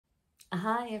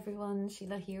Hi everyone,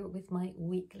 Sheila here with my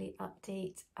weekly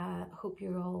update. Hope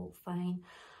you're all fine.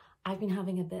 I've been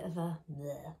having a bit of a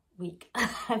week. I've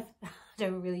had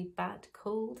a really bad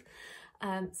cold,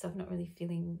 so I'm not really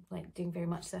feeling like doing very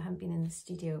much, so I haven't been in the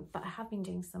studio, but I have been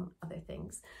doing some other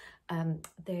things.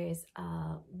 There's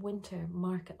a winter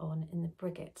market on in the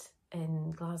Briggait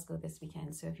in Glasgow this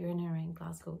weekend, so if you're in and around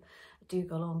Glasgow, do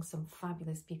go along. Some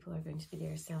fabulous people are going to be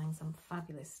there selling some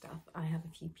fabulous stuff. I have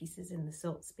a few pieces in the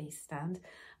Saltspace stand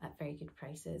at very good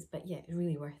prices, but yeah,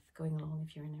 really worth going along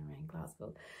if you're in and around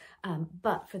Glasgow.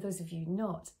 But for those of you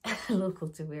not local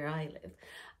to where I live,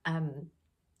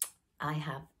 I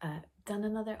have done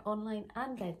another online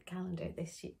advent calendar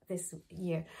this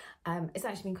year. It's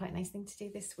actually been quite a nice thing to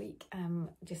do this week,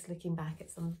 just looking back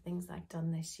at some of the things I've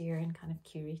done this year and kind of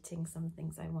curating some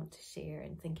things I want to share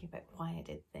and thinking about why I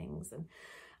did things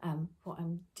and what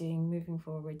I'm doing moving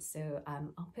forward. So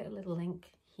I'll put a little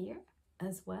link here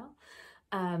as well,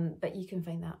 but you can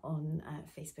find that on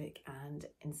Facebook and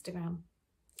Instagram.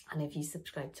 And if you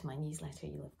subscribe to my newsletter,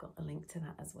 you'll have got a link to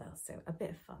that as well. So a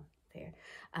bit of fun there.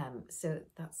 So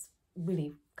that's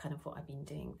really kind of what I've been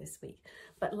doing this week.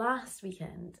 But last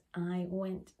weekend I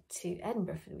went to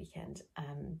Edinburgh for the weekend,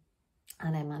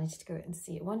 and I managed to go out and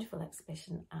see a wonderful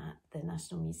exhibition at the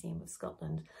National Museum of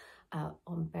Scotland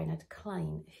on Bernat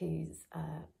Klein, who's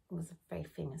was a very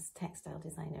famous textile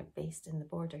designer based in the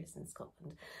Borders in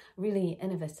Scotland. Really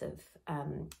innovative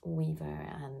weaver,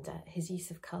 and his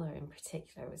use of colour in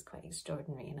particular was quite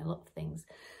extraordinary, and a lot of things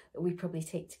that we probably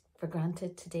take for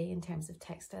granted today in terms of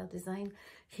textile design.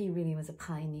 He really was a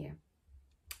pioneer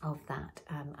of that,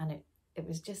 and it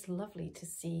was just lovely to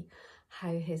see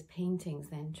how his paintings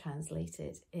then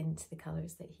translated into the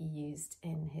colours that he used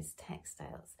in his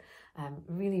textiles.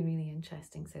 Really, really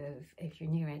interesting. So if you're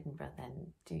near Edinburgh, then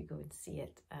do go and see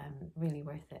it. Really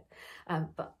worth it.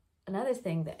 But another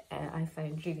thing that I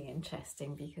found really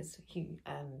interesting, because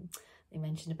they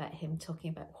mentioned about him talking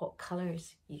about what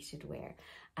colours you should wear,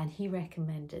 and he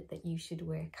recommended that you should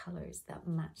wear colours that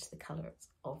match the colours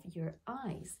of your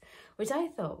eyes, which I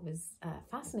thought was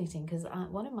fascinating, because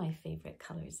one of my favourite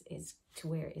colours to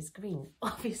wear is green.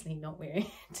 Obviously not wearing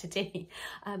it today,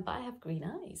 but I have green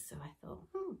eyes, so I thought,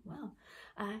 well,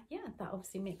 yeah, that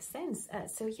obviously makes sense.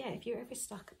 So yeah, if you're ever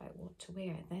stuck about what to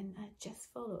wear, then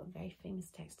just follow a very famous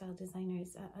textile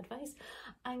designer's advice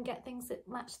and get things that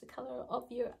match the colour of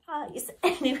your eyes.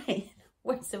 Anyway,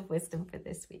 words of wisdom for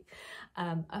this week.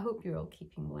 I hope you're all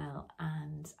keeping well,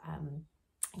 and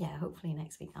yeah, hopefully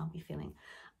next week I'll be feeling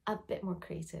a bit more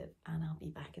creative and I'll be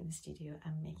back in the studio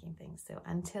and making things. So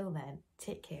until then,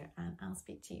 take care, and I'll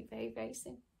speak to you very, very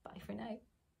soon. Bye for now.